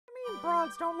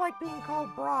broads don't like being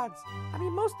called broads. I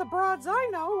mean, most of the broads I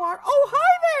know are... Oh,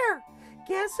 hi there!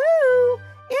 Guess who?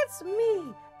 It's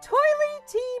me, Toiley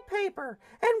Tea Paper,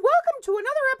 and welcome to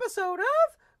another episode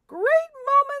of Great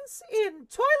Moments in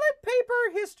Toilet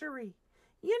Paper History.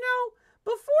 You know,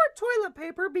 before toilet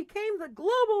paper became the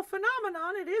global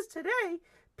phenomenon it is today,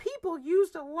 people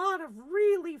used a lot of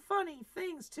really funny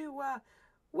things to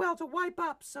wipe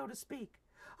up, so to speak.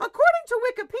 According to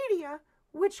Wikipedia,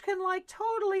 which can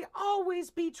totally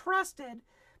always be trusted,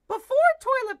 before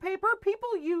toilet paper,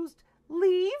 people used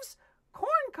leaves,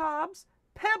 corn cobs,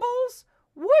 pebbles,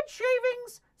 wood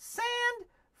shavings, sand,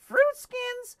 fruit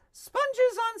skins,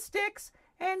 sponges on sticks,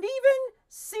 and even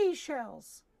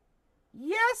seashells.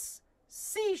 Yes,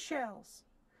 seashells.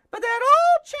 But that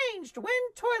all changed when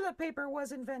toilet paper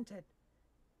was invented.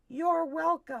 You're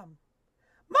welcome.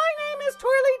 My name is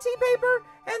Toiley Tea Paper,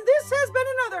 and this has been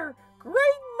another great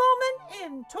moment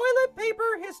in toilet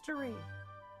paper history.